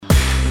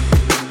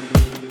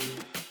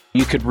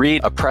You could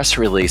read a press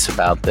release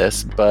about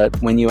this, but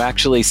when you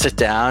actually sit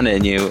down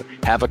and you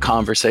have a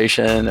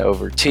conversation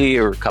over tea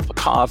or a cup of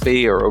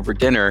coffee or over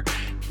dinner,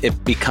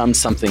 it becomes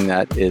something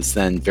that is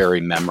then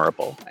very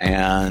memorable.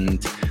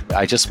 And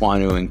I just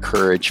want to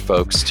encourage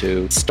folks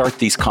to start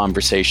these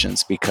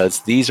conversations,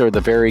 because these are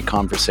the very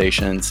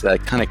conversations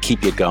that kind of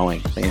keep you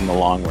going in the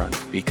long run,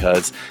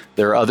 because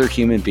there are other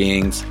human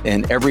beings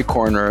in every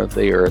corner of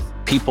the earth,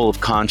 people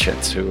of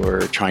conscience who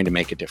are trying to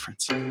make a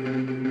difference.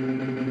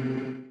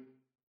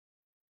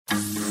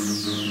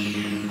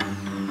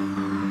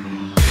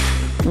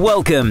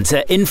 Welcome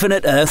to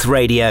Infinite Earth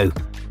Radio.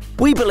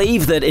 We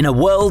believe that in a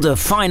world of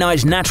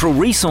finite natural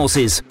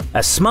resources,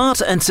 a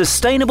smart and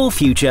sustainable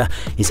future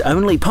is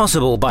only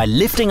possible by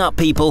lifting up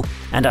people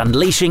and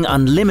unleashing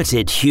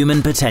unlimited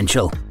human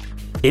potential.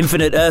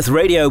 Infinite Earth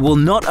Radio will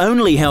not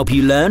only help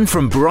you learn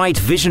from bright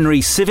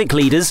visionary civic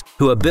leaders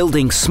who are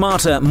building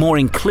smarter, more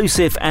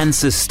inclusive and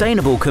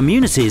sustainable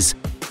communities,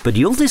 but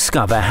you'll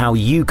discover how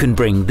you can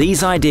bring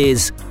these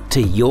ideas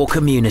to your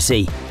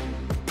community.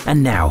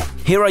 And now,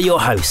 here are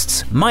your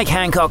hosts, Mike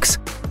Hancox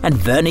and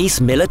Vernice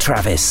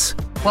Miller-Travis.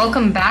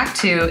 Welcome back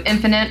to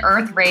Infinite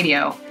Earth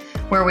Radio,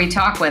 where we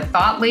talk with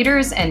thought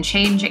leaders and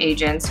change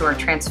agents who are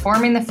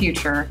transforming the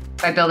future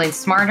by building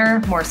smarter,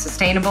 more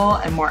sustainable,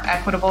 and more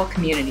equitable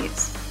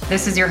communities.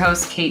 This is your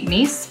host, Kate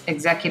Meese,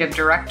 Executive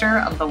Director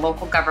of the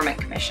Local Government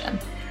Commission.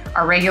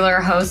 Our regular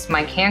host,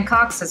 Mike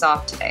Hancox, is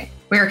off today.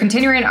 We are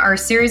continuing our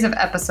series of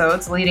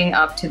episodes leading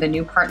up to the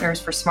New Partners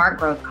for Smart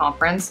Growth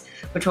Conference,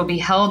 which will be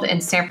held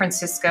in San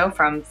Francisco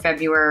from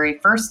February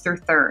 1st through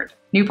 3rd.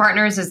 New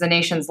Partners is the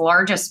nation's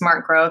largest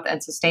smart growth and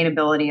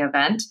sustainability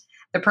event.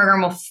 The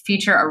program will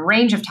feature a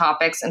range of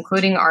topics,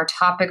 including our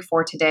topic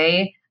for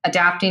today,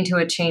 adapting to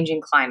a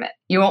changing climate.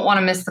 You won't want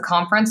to miss the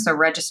conference, so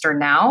register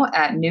now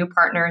at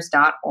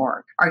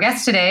newpartners.org. Our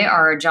guests today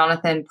are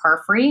Jonathan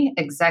Parfrey,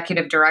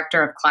 Executive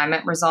Director of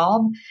Climate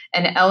Resolve,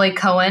 and Ellie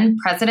Cohen,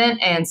 President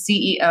and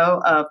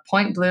CEO of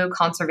Point Blue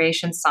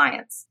Conservation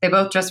Science. They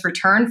both just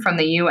returned from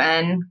the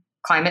UN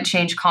Climate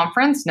Change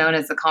Conference, known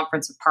as the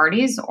Conference of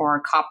Parties,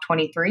 or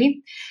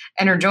COP23,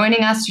 and are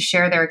joining us to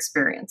share their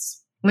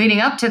experience.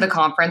 Leading up to the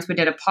conference, we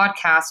did a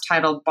podcast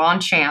titled Bon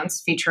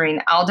Chance, featuring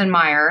Alden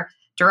Meyer,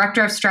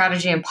 Director of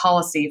Strategy and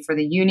Policy for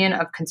the Union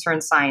of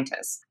Concerned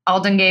Scientists.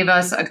 Alden gave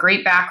us a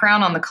great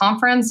background on the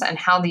conference and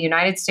how the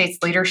United States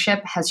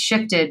leadership has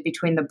shifted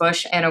between the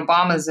Bush and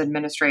Obama's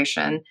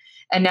administration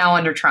and now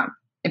under Trump.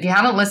 If you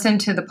haven't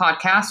listened to the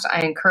podcast,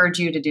 I encourage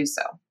you to do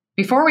so.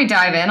 Before we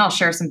dive in, I'll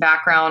share some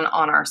background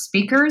on our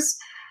speakers.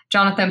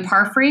 Jonathan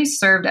Parfrey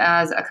served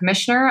as a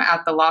commissioner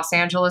at the Los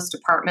Angeles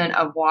Department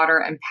of Water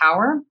and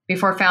Power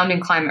before founding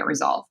Climate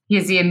Resolve. He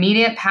is the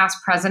immediate past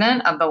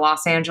president of the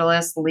Los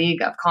Angeles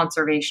League of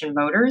Conservation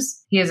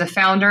Voters. He is a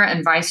founder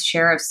and vice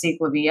chair of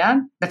CECLAVIA,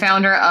 the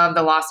founder of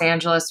the Los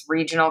Angeles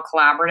Regional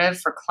Collaborative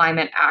for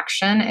Climate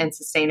Action and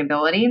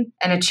Sustainability,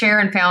 and a chair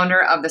and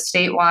founder of the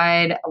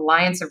statewide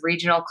Alliance of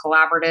Regional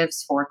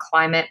Collaboratives for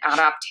Climate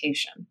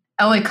Adaptation.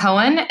 Ellie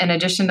Cohen, in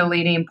addition to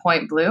leading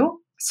Point Blue,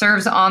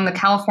 serves on the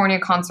California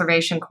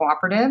Conservation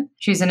Cooperative.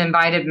 She's an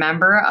invited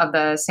member of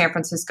the San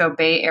Francisco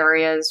Bay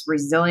Area's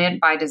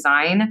Resilient by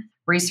Design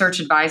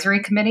Research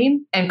Advisory Committee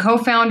and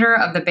co-founder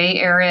of the Bay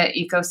Area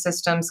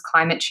Ecosystems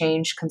Climate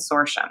Change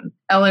Consortium.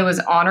 Ellie was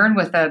honored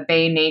with the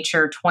Bay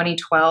Nature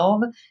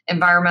 2012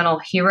 Environmental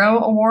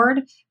Hero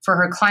Award for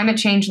her climate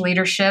change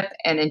leadership,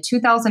 and in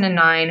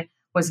 2009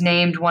 was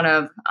named one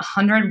of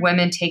 100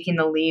 women taking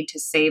the lead to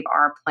save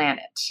our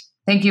planet.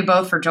 Thank you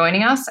both for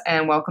joining us,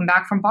 and welcome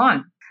back from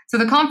Bonn. So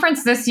the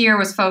conference this year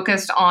was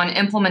focused on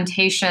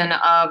implementation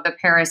of the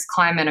Paris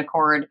Climate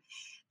Accord.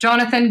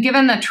 Jonathan,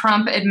 given the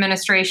Trump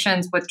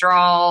administration's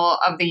withdrawal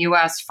of the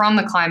U.S. from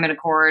the Climate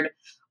Accord,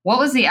 what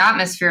was the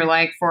atmosphere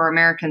like for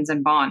Americans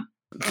in Bonn?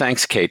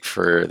 Thanks, Kate,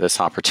 for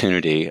this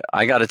opportunity.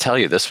 I got to tell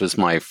you, this was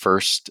my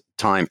first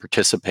time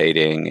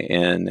participating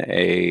in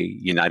a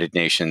United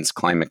Nations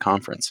climate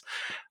conference.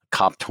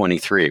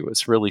 COP23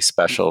 was really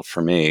special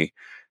for me.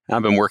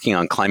 I've been working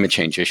on climate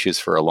change issues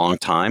for a long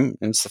time,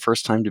 and it's the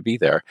first time to be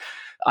there.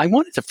 I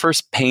wanted to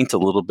first paint a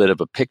little bit of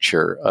a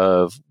picture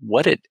of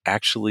what it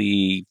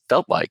actually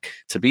felt like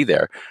to be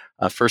there.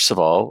 First of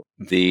all,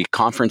 the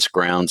conference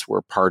grounds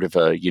were part of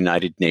a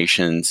United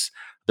Nations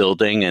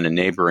building in a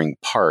neighboring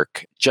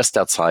park just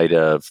outside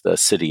of the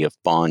city of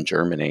Bonn,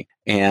 Germany.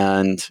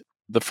 And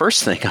the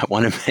first thing I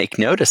want to make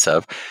notice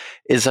of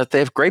is that they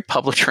have great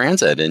public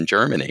transit in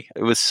Germany.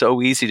 It was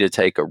so easy to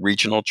take a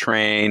regional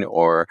train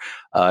or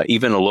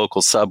even a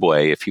local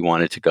subway if you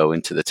wanted to go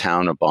into the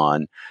town of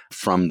Bonn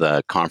from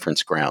the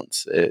conference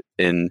grounds.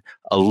 In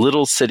a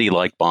little city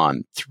like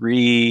Bonn,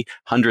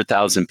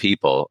 300,000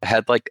 people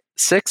had like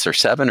 6 or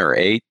 7 or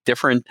 8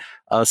 different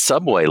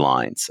subway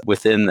lines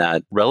within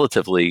that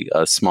relatively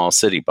small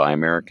city by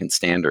American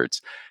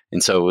standards.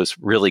 And so it was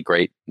really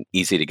great,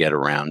 easy to get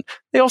around.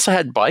 They also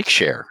had bike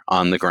share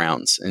on the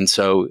grounds. And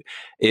so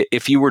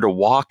if you were to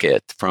walk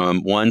it from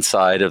one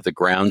side of the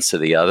grounds to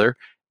the other,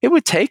 It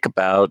would take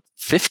about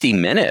 50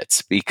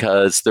 minutes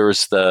because there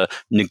was the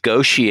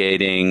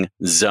negotiating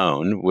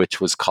zone, which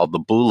was called the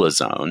Bula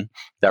zone,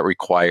 that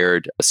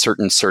required a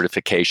certain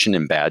certification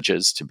and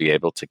badges to be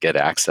able to get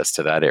access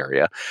to that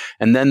area.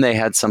 And then they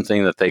had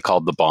something that they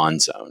called the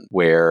bond zone,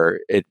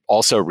 where it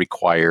also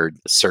required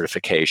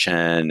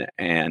certification.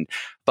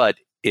 But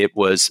it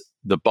was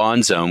the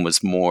bond zone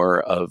was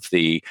more of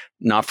the,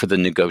 not for the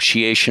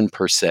negotiation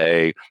per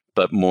se,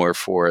 but more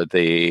for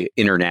the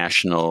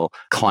international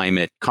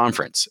climate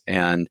conference.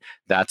 And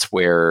that's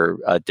where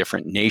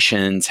different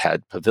nations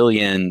had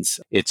pavilions.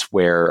 It's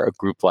where a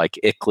group like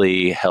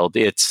ICLEI held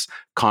its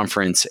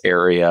conference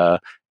area.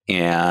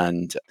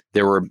 And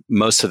there were,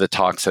 most of the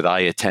talks that I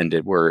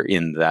attended were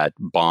in that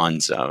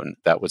bond zone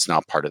that was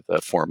not part of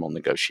the formal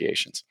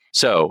negotiations.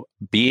 So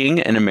being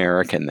an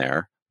American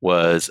there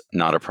was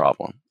not a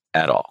problem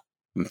at all.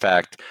 In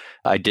fact,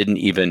 I didn't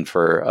even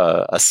for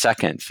a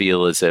second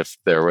feel as if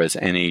there was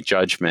any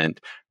judgment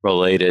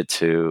related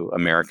to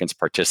Americans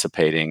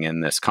participating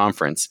in this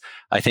conference.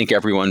 I think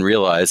everyone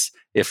realized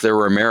if there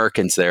were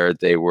Americans there,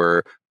 they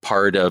were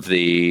part of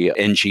the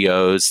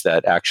NGOs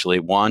that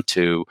actually want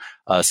to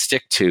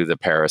stick to the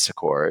Paris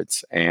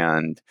Accords,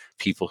 and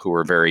people who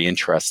were very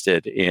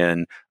interested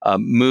in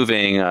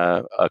moving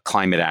a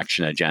climate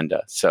action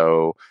agenda.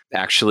 So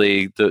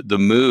actually, the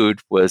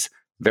mood was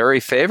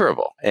very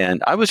favorable.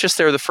 And I was just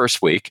there the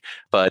first week,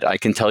 but I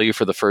can tell you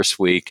for the first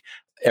week,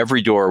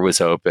 every door was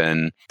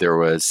open. There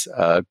was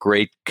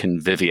great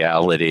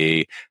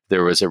conviviality.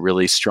 There was a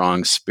really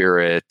strong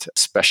spirit,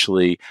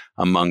 especially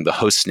among the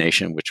host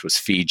nation, which was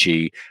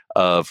Fiji,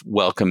 of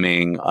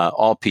welcoming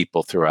all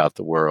people throughout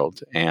the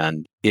world.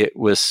 And it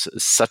was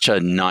such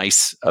a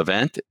nice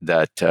event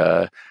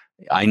that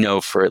I know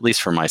for, at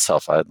least for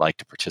myself, I'd like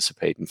to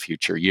participate in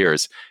future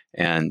years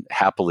and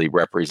happily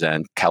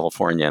represent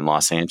California and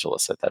Los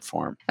Angeles at that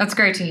forum. That's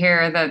great to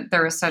hear that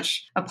there was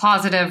such a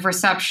positive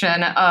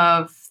reception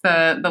of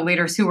the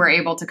leaders who were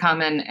able to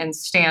come and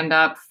stand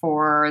up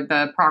for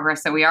the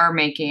progress that we are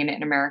making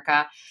in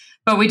America.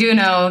 But we do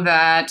know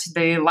that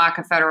the lack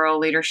of federal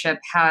leadership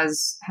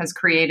has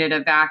created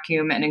a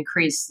vacuum and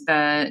increased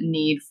the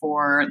need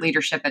for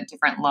leadership at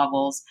different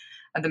levels.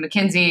 The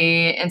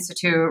McKinsey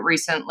Institute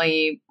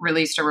recently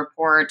released a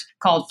report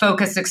called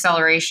Focused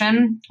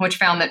Acceleration, which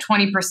found that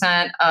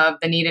 20% of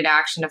the needed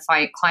action to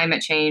fight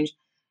climate change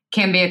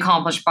can be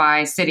accomplished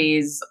by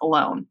cities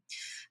alone.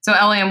 So,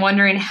 Ellie, I'm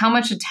wondering how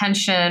much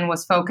attention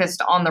was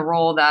focused on the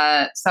role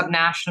that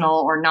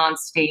subnational or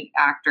non-state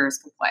actors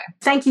can play.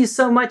 Thank you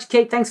so much,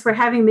 Kate. Thanks for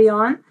having me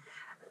on.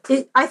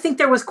 I think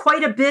there was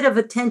quite a bit of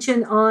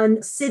attention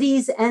on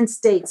cities and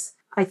states.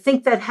 I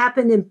think that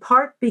happened in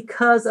part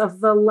because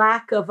of the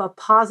lack of a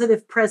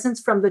positive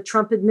presence from the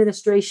Trump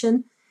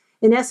administration.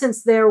 In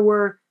essence, there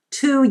were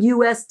 2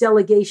 U.S.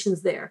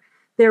 delegations there.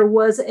 There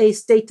was a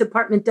State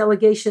Department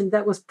delegation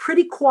that was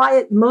pretty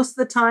quiet most of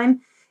the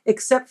time,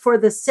 except for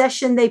the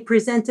session they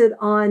presented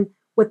on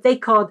what they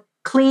called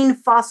clean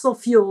fossil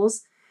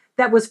fuels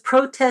that was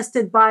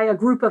protested by a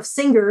group of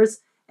singers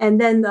and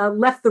then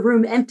left the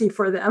room empty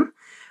for them.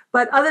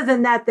 But other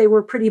than that, they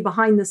were pretty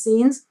behind the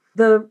scenes.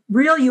 The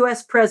real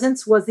U.S.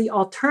 presence was the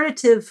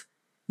Alternative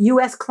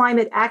U.S.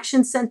 Climate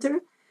Action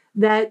Center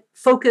that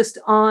focused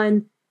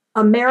on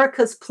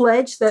America's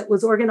Pledge that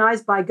was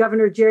organized by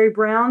Governor Jerry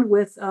Brown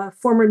with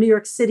former New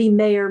York City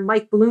Mayor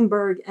Mike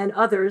Bloomberg and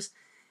others.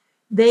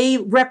 They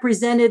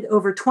represented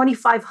over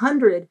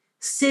 2,500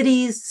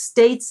 cities,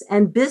 states,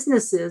 and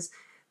businesses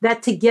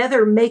that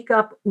together make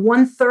up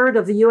 1/3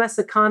 of the U.S.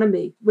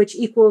 economy, which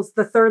equals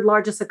the 3rd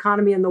largest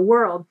economy in the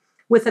world,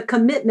 with a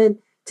commitment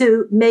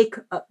to make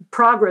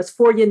progress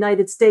for the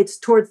United States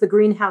towards the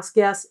greenhouse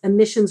gas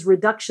emissions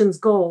reductions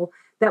goal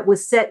that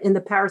was set in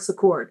the Paris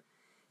Accord.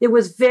 It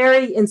was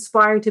very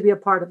inspiring to be a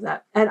part of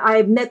that. And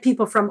I met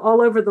people from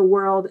all over the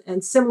world,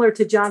 and similar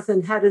to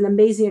Jonathan, had an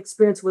amazing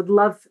experience, would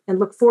love and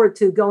look forward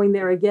to going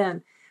there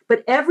again.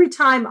 But every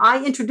time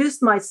I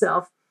introduced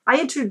myself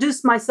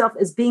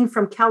as being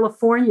from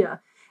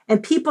California,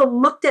 and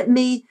people looked at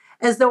me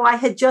as though I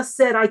had just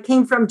said I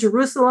came from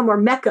Jerusalem or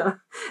Mecca.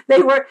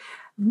 They were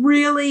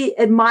really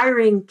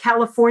admiring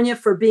California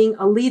for being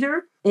a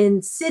leader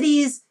in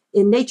cities,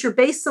 in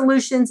nature-based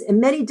solutions, in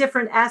many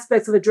different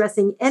aspects of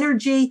addressing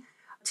energy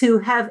to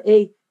have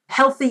a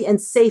healthy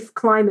and safe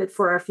climate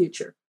for our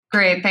future.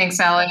 Great. Thanks,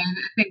 Ellie.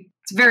 I think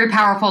it's very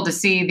powerful to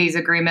see these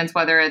agreements,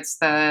 whether it's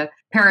the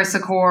Paris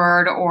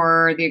Accord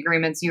or the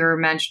agreements you were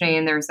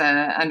mentioning. There's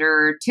a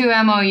Under 2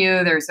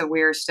 MOU. There's a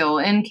We're Still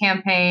In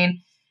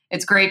campaign.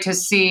 It's great to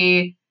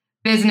see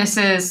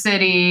businesses,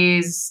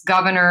 cities,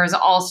 governors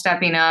all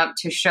stepping up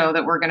to show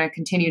that we're going to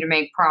continue to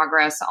make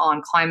progress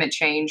on climate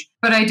change.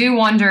 But I do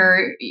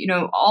wonder,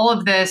 all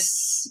of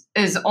this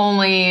is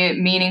only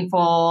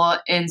meaningful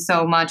in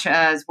so much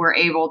as we're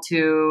able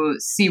to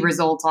see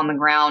results on the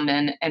ground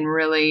and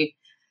really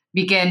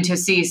begin to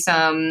see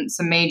some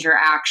major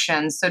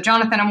actions. So,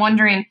 Jonathan, I'm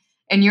wondering,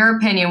 in your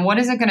opinion, what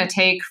is it going to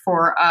take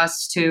for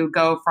us to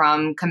go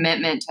from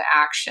commitment to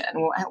action?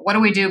 What do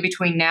we do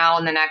between now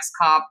and the next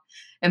COP?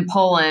 in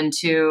Poland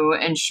to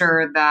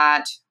ensure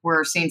that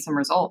we're seeing some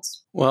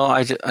results? Well,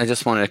 I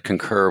just want to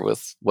concur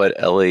with what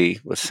Ellie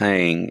was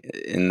saying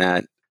in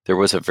that there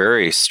was a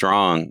very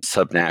strong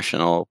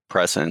subnational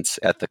presence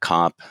at the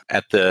COP,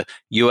 at the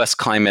U.S.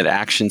 Climate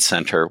Action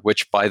Center,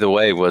 which, by the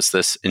way, was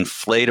this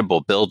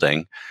inflatable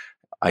building.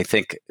 I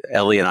think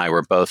Ellie and I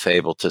were both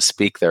able to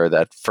speak there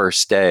that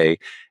first day,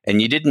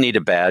 and you didn't need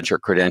a badge or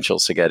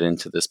credentials to get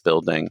into this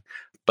building.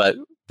 But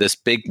this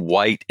big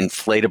white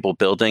inflatable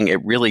building,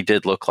 it really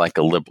did look like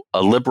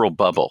a liberal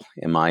bubble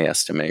in my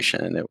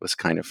estimation. It was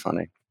kind of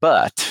funny.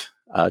 But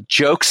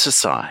jokes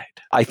aside,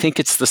 I think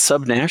it's the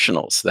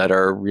subnationals that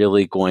are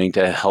really going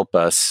to help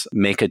us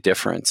make a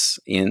difference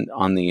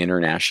on the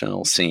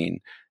international scene.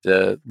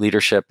 The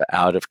leadership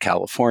out of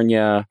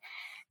California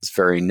is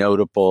very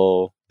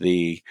notable.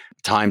 The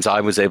times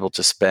I was able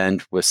to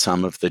spend with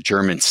some of the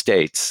German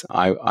states,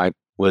 I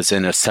was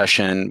in a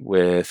session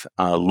with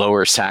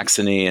Lower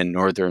Saxony and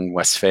Northern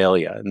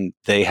Westphalia, and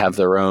they have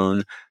their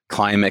own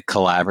climate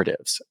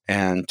collaboratives.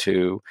 And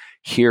to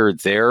hear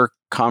their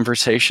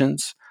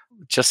conversations,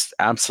 just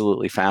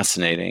absolutely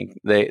fascinating.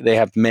 They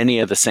have many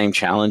of the same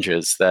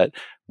challenges that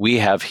we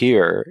have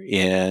here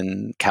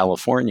in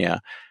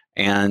California.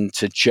 And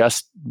to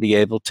just be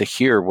able to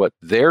hear what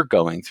they're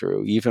going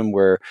through, even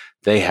where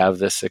they have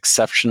this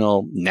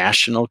exceptional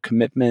national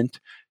commitment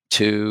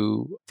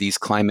to these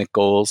climate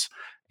goals.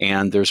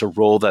 And there's a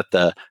role that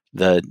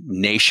the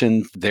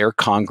nation, their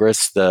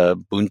Congress, the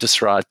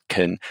Bundesrat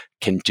can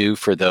do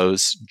for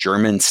those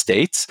German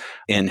states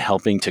in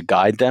helping to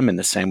guide them in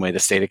the same way the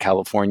state of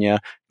California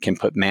can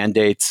put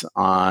mandates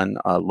on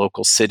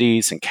local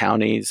cities and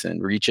counties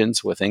and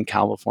regions within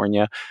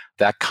California.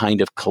 That kind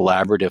of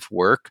collaborative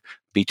work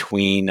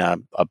between a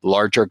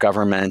larger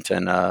government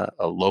and a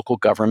local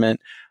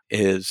government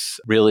is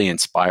really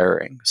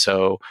inspiring.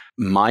 So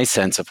my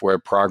sense of where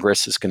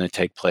progress is going to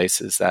take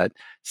place is that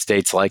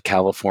states like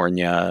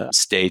California,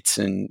 states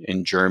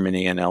in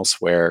Germany and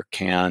elsewhere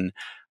can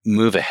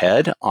move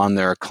ahead on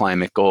their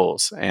climate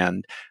goals.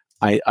 And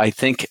I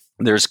think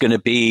there's going to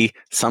be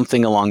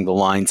something along the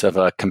lines of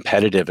a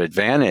competitive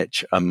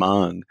advantage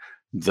among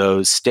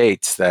those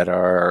states that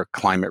are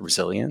climate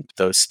resilient,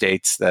 those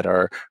states that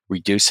are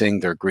reducing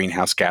their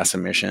greenhouse gas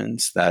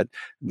emissions, that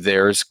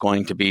there's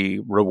going to be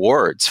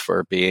rewards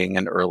for being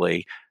an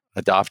early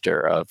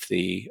adopter of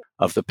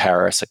the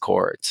Paris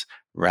Accords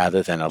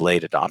rather than a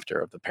late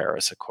adopter of the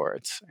Paris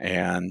Accords.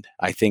 And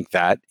I think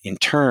that in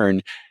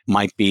turn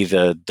might be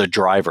the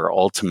driver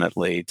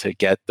ultimately to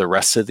get the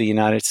rest of the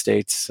United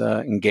States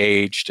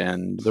engaged,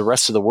 and the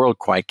rest of the world,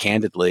 quite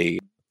candidly,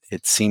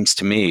 it seems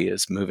to me,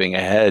 is moving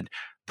ahead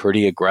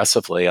pretty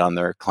aggressively on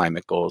their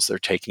climate goals. They're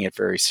taking it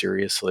very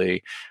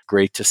seriously.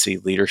 Great to see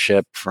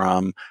leadership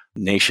from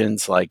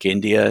nations like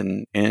India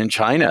and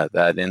China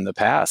that in the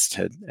past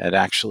had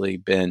actually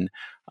been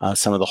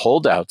some of the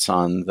holdouts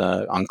on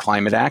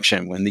climate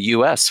action when the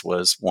U.S.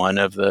 was one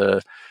of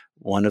the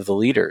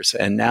leaders.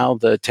 And now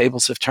the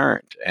tables have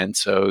turned. And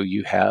so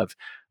you have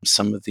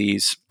some of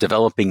these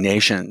developing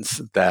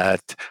nations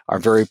that are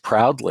very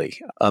proudly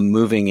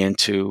moving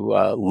into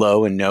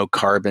low and no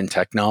carbon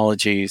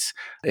technologies,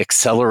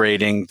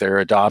 accelerating their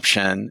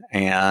adoption,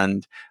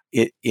 and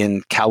it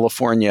in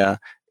California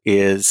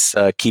is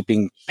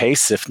keeping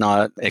pace, if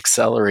not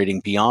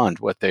accelerating beyond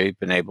what they've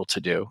been able to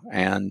do.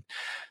 And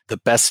the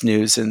best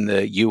news in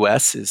the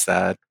U.S. is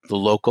that the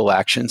local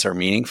actions are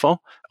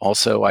meaningful.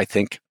 Also, I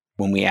think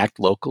when we act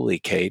locally,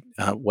 Kate,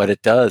 what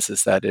it does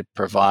is that it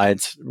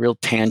provides real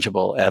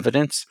tangible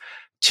evidence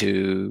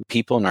to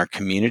people in our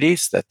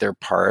communities that they're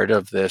part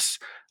of this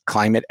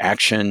climate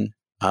action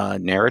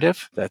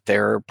narrative, that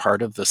they're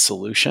part of the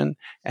solution,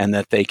 and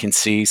that they can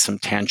see some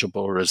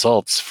tangible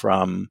results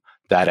from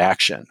that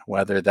action,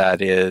 whether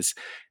that is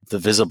the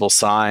visible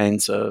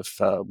signs of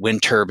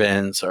wind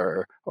turbines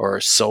or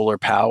solar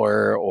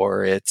power,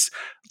 or it's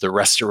the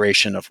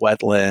restoration of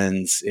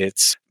wetlands,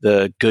 it's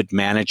the good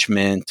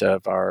management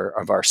of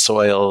our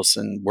soils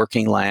and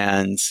working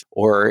lands,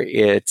 or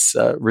it's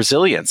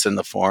resilience in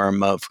the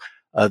form of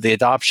the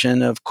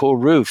adoption of cool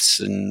roofs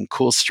and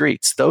cool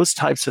streets. Those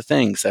types of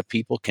things that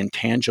people can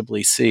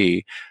tangibly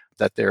see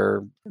that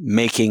they're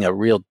making a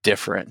real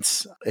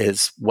difference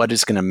is what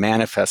is going to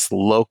manifest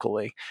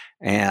locally.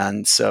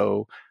 And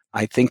so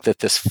I think that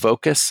this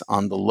focus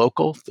on the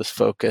local, this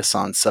focus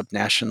on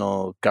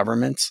subnational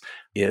governments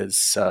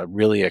is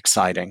really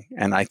exciting.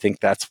 And I think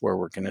that's where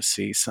we're going to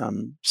see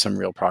some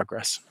real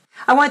progress.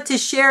 I want to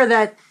share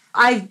that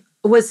I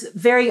was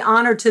very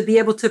honored to be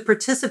able to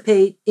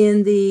participate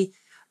in the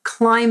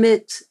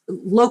Climate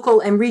Local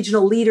and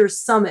Regional Leaders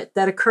Summit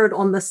that occurred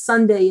on the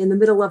Sunday in the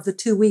middle of the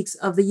 2 weeks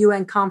of the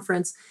UN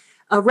conference,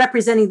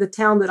 representing the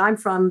town that I'm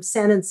from,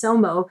 San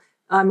Anselmo.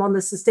 I'm on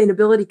the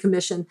Sustainability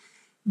Commission.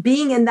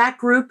 Being in that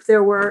group,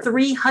 there were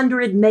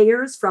 300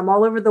 mayors from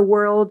all over the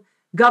world,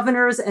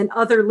 governors and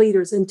other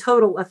leaders, in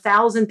total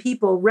 1,000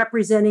 people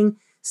representing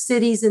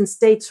cities and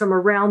states from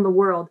around the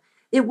world.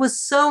 It was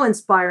so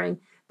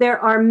inspiring. There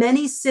are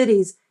many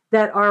cities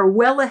that are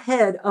well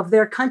ahead of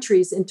their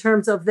countries in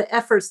terms of the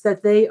efforts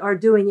that they are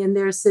doing in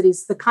their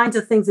cities, the kinds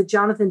of things that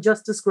Jonathan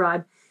just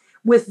described,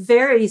 with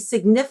very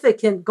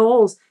significant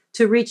goals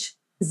to reach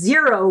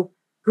zero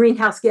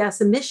greenhouse gas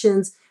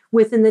emissions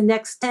within the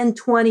next 10,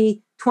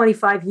 20,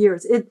 25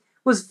 years. It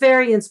was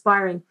very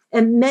inspiring.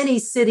 And many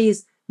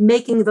cities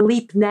making the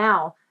leap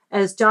now,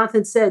 as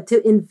Jonathan said,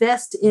 to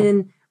invest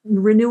in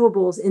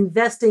renewables,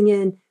 investing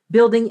in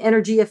building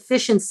energy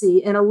efficiency,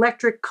 in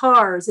electric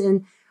cars,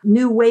 in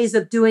new ways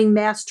of doing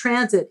mass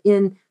transit,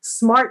 in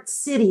smart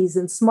cities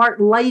and smart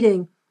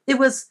lighting. It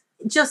was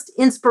just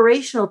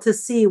inspirational to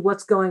see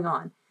what's going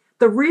on.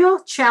 The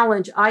real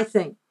challenge, I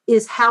think,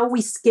 is how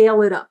we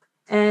scale it up.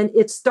 And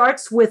it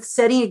starts with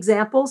setting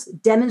examples,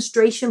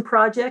 demonstration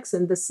projects,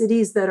 and the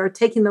cities that are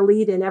taking the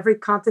lead in every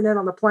continent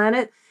on the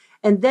planet,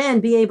 and then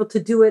be able to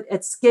do it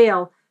at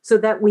scale so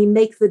that we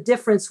make the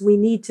difference we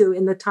need to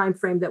in the time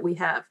frame that we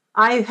have.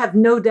 I have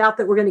no doubt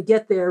that we're going to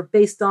get there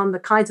based on the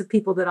kinds of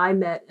people that I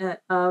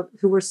met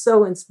who were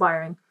so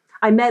inspiring.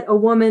 I met a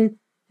woman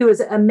who is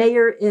a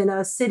mayor in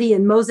a city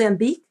in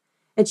Mozambique,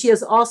 and she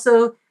is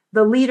also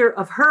the leader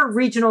of her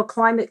regional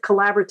climate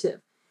collaborative.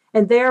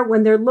 And there,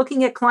 when they're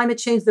looking at climate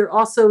change, they're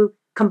also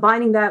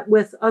combining that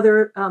with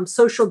other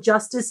social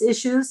justice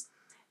issues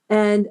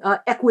and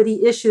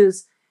equity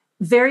issues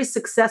very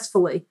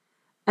successfully.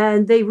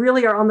 And they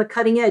really are on the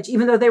cutting edge.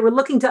 Even though they were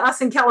looking to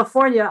us in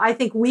California, I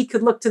think we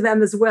could look to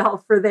them as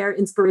well for their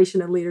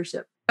inspiration and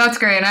leadership. That's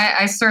great.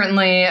 I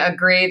certainly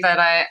agree that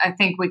I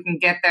think we can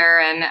get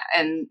there.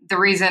 And the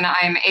reason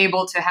I'm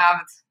able to have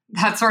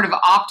that sort of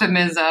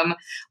optimism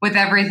with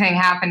everything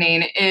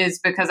happening is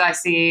because I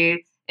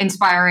see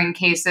inspiring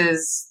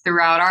cases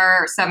throughout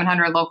our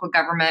 700 local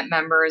government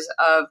members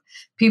of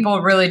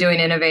people really doing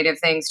innovative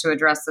things to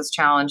address this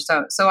challenge.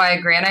 So I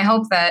agree. And I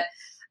hope that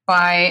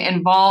by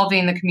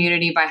involving the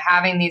community, by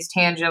having these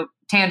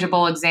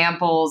tangible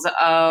examples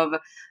of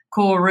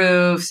cool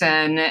roofs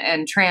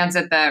and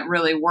transit that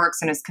really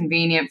works and is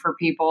convenient for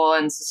people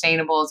and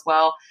sustainable as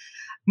well,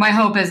 my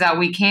hope is that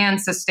we can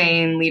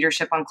sustain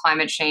leadership on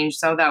climate change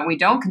so that we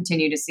don't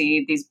continue to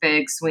see these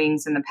big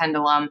swings in the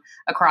pendulum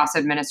across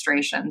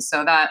administrations.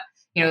 So that,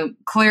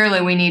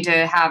 clearly we need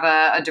to have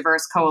a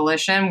diverse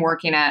coalition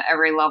working at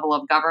every level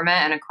of government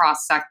and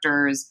across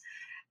sectors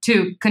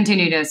to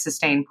continue to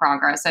sustain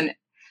progress. And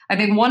I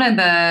think one of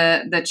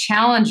the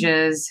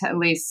challenges, at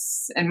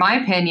least in my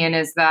opinion,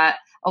 is that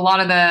a lot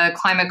of the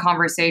climate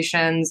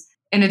conversations,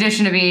 in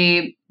addition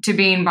to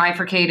being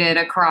bifurcated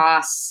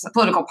across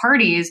political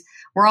parties,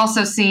 we're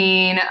also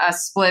seeing a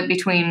split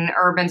between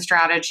urban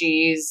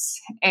strategies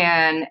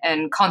and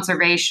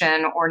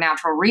conservation or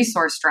natural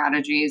resource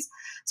strategies.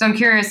 So I'm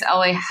curious,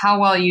 Ellie, how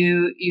well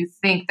you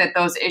think that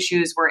those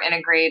issues were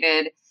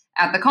integrated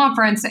at the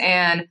conference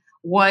and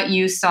what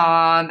you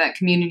saw that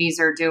communities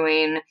are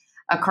doing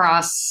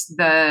across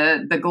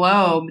the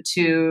globe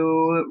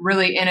to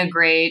really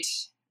integrate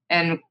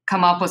and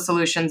come up with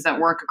solutions that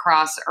work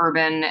across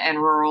urban and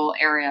rural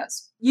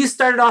areas. You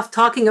started off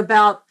talking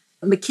about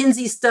a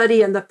McKinsey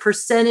study and the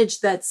percentage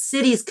that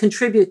cities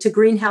contribute to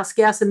greenhouse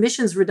gas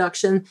emissions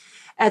reduction.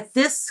 At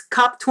this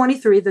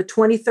COP23, the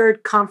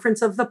 23rd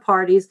Conference of the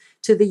Parties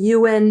to the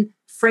UN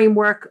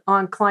Framework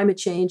on Climate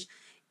Change,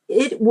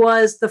 it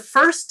was the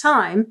first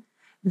time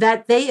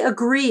that they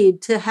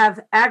agreed to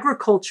have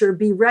agriculture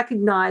be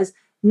recognized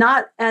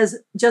not as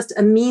just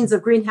a means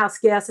of greenhouse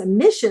gas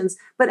emissions,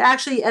 but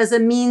actually as a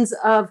means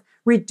of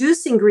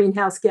reducing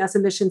greenhouse gas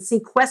emissions,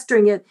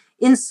 sequestering it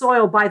in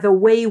soil by the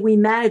way we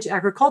manage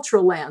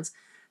agricultural lands.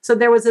 So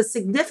there was a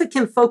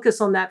significant focus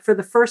on that for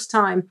the first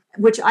time,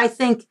 which I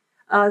think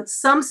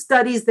some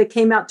studies that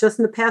came out just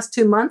in the past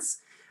 2 months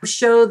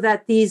show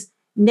that these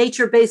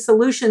nature-based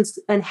solutions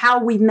and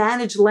how we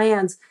manage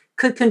lands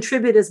could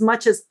contribute as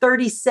much as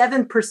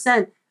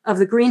 37% of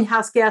the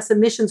greenhouse gas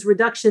emissions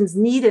reductions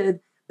needed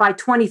by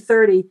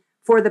 2030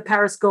 for the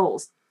Paris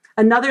goals.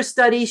 Another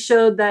study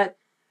showed that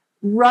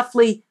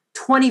roughly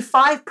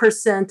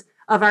 25%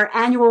 of our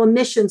annual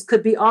emissions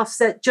could be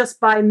offset just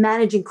by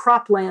managing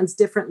croplands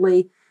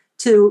differently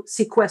to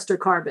sequester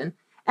carbon.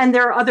 And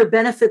there are other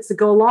benefits that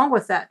go along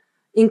with that.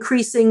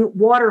 Increasing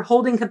water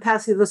holding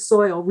capacity of the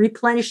soil,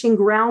 replenishing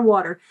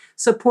groundwater,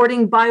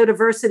 supporting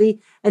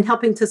biodiversity, and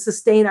helping to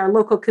sustain our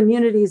local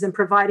communities and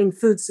providing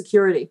food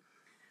security.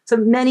 So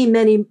many,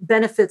 many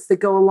benefits that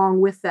go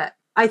along with that.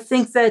 I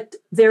think that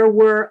there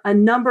were a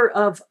number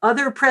of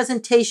other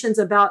presentations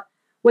about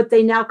what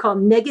they now call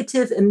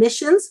negative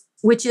emissions,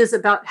 which is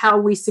about how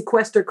we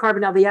sequester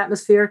carbon out of the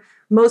atmosphere.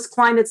 Most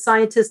climate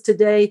scientists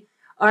today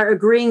are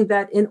agreeing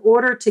that in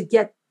order to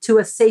get to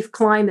a safe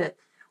climate,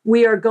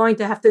 we are going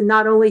to have to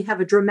not only have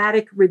a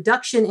dramatic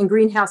reduction in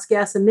greenhouse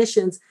gas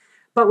emissions,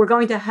 but we're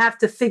going to have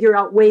to figure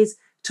out ways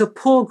to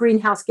pull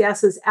greenhouse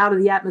gases out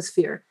of the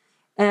atmosphere.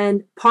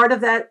 And part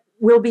of that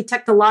will be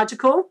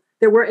technological.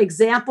 There were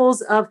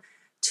examples of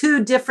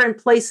 2 different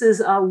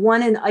places,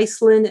 one in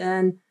Iceland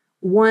and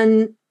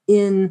one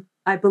in,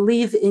 I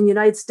believe, in the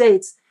United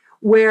States,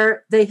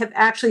 where they have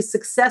actually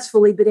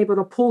successfully been able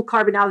to pull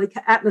carbon out of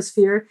the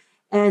atmosphere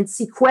and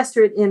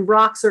sequester it in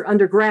rocks or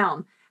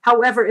underground.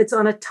 However, it's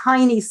on a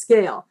tiny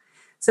scale.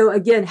 So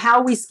again,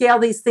 how we scale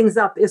these things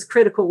up is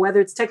critical,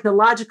 whether it's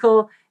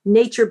technological,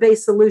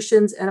 nature-based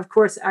solutions, and of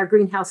course, our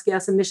greenhouse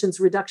gas emissions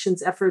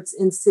reductions efforts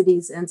in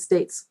cities and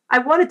states. I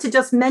wanted to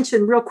just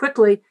mention real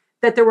quickly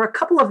that there were a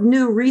couple of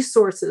new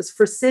resources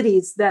for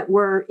cities that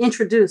were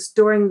introduced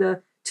during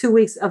the 2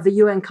 weeks of the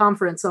UN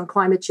Conference on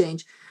Climate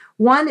Change.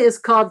 One is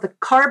called the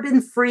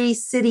Carbon-Free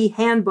City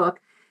Handbook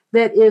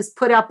that is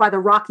put out by the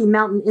Rocky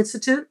Mountain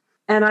Institute.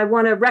 And I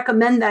want to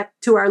recommend that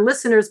to our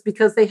listeners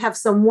because they have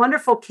some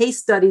wonderful case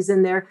studies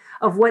in there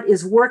of what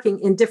is working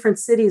in different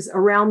cities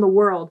around the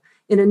world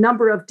in a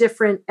number of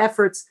different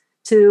efforts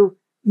to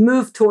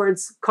move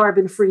towards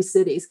carbon-free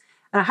cities.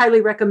 And I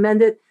highly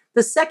recommend it.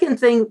 The second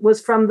thing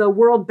was from the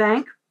World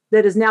Bank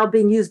that is now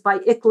being used by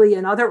ICLEI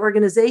and other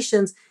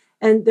organizations,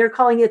 and they're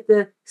calling it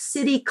the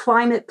City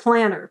Climate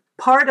Planner.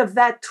 Part of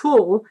that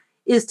tool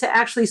is to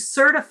actually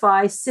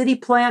certify city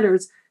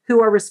planners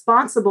who are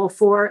responsible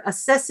for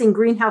assessing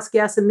greenhouse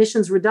gas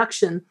emissions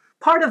reduction.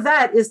 Part of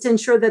that is to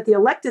ensure that the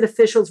elected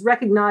officials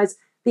recognize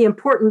the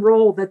important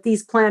role that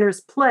these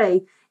planners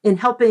play in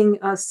helping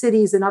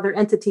cities and other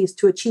entities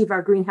to achieve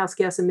our greenhouse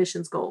gas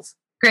emissions goals.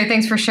 Great.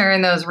 Thanks for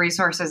sharing those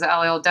resources,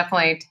 Ellie. I'll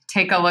definitely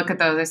take a look at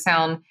those. They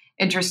sound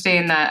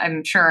interesting that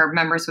I'm sure our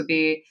members would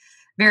be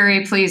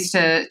very pleased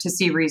to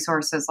see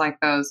resources like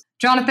those.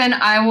 Jonathan,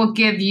 I will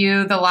give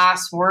you the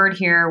last word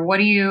here.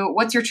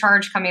 What's your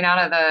charge coming out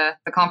of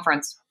the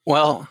conference?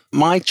 Well,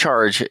 my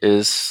charge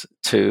is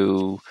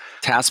to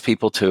task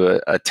people to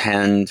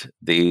attend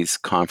these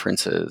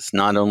conferences,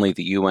 not only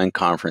the UN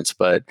conference,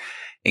 but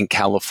in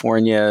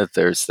California,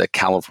 there's the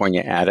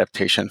California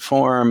Adaptation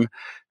Forum.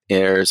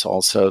 There's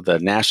also the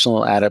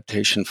National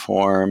Adaptation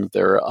Forum.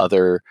 There are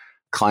other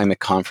climate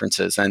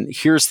conferences. And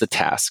here's the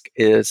task,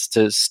 is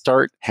to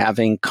start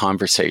having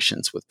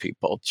conversations with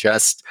people.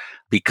 Just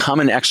become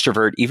an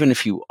extrovert, even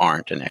if you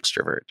aren't an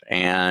extrovert,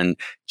 and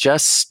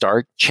just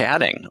start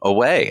chatting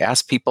away.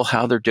 Ask people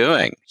how they're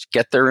doing,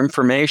 get their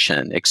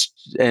information,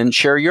 and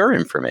share your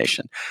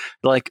information.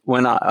 Like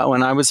when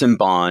I was in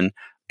Bonn,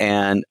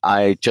 and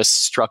I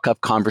just struck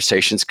up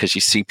conversations because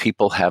you see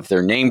people have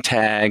their name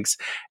tags.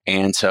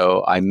 And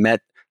so I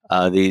met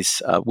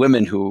these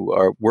women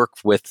who work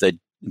with the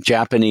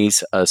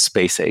Japanese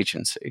Space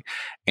Agency,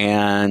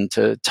 and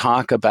to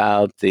talk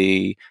about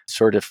the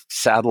sort of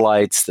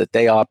satellites that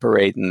they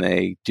operate, and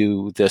they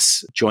do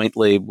this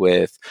jointly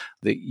with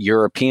the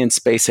European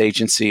Space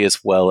Agency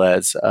as well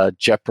as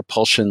Jet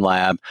Propulsion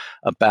Lab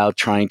about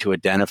trying to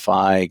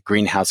identify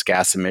greenhouse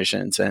gas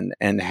emissions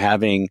and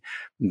having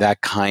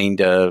that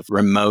kind of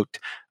remote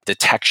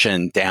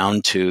detection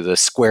down to the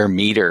square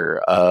meter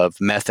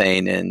of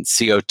methane and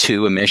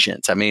CO2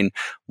 emissions. I mean,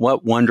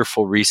 what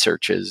wonderful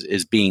research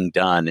is being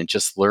done, and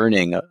just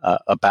learning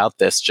about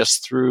this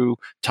just through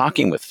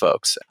talking with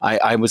folks.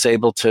 I was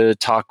able to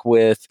talk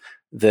with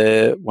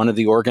one of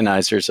the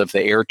organizers of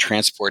the Air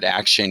Transport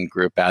Action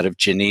Group out of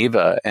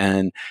Geneva,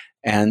 and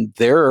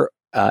their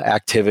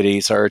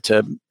activities are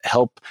to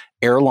help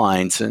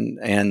airlines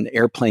and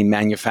airplane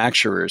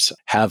manufacturers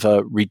have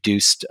a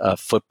reduced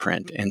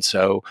footprint. And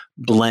so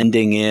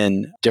blending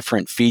in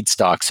different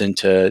feedstocks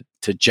into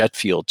jet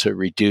fuel to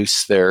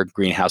reduce their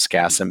greenhouse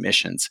gas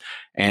emissions,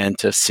 and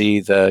to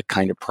see the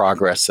kind of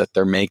progress that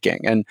they're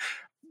making. And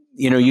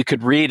you know, you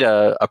could read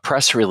a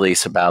press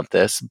release about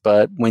this,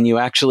 but when you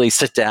actually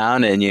sit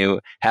down and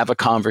you have a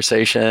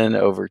conversation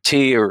over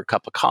tea or a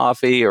cup of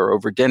coffee or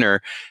over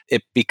dinner,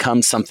 it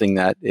becomes something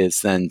that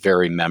is then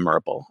very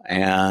memorable.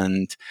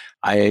 And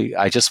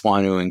I just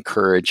want to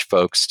encourage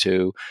folks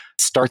to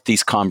start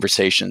these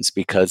conversations,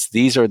 because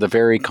these are the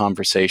very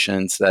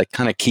conversations that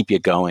kind of keep you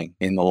going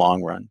in the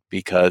long run,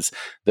 because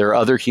there are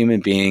other human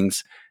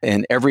beings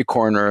in every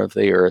corner of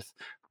the earth,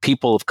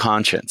 people of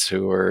conscience,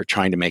 who are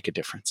trying to make a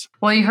difference.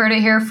 Well, you heard it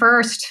here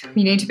first.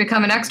 You need to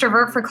become an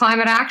extrovert for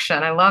climate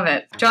action. I love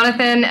it.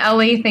 Jonathan,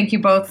 Ellie, thank you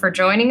both for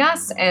joining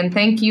us, and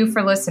thank you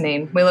for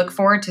listening. We look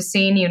forward to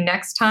seeing you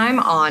next time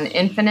on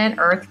Infinite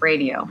Earth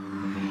Radio.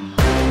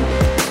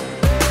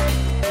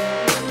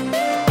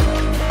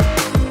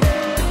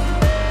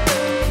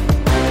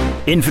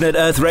 Infinite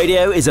Earth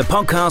Radio is a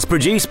podcast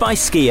produced by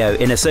Skio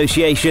in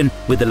association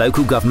with the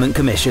Local Government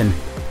Commission.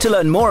 To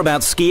learn more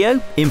about Skio,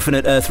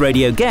 Infinite Earth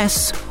Radio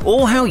guests,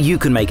 or how you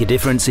can make a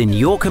difference in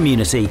your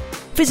community,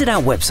 visit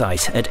our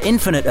website at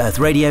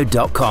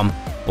infiniteearthradio.com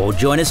or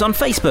join us on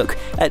Facebook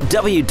at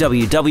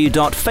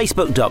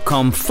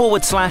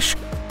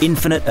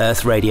www.facebook.com/Infinite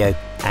Earth Radio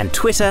and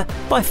Twitter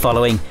by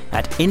following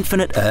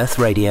 @Infinite Earth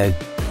Radio.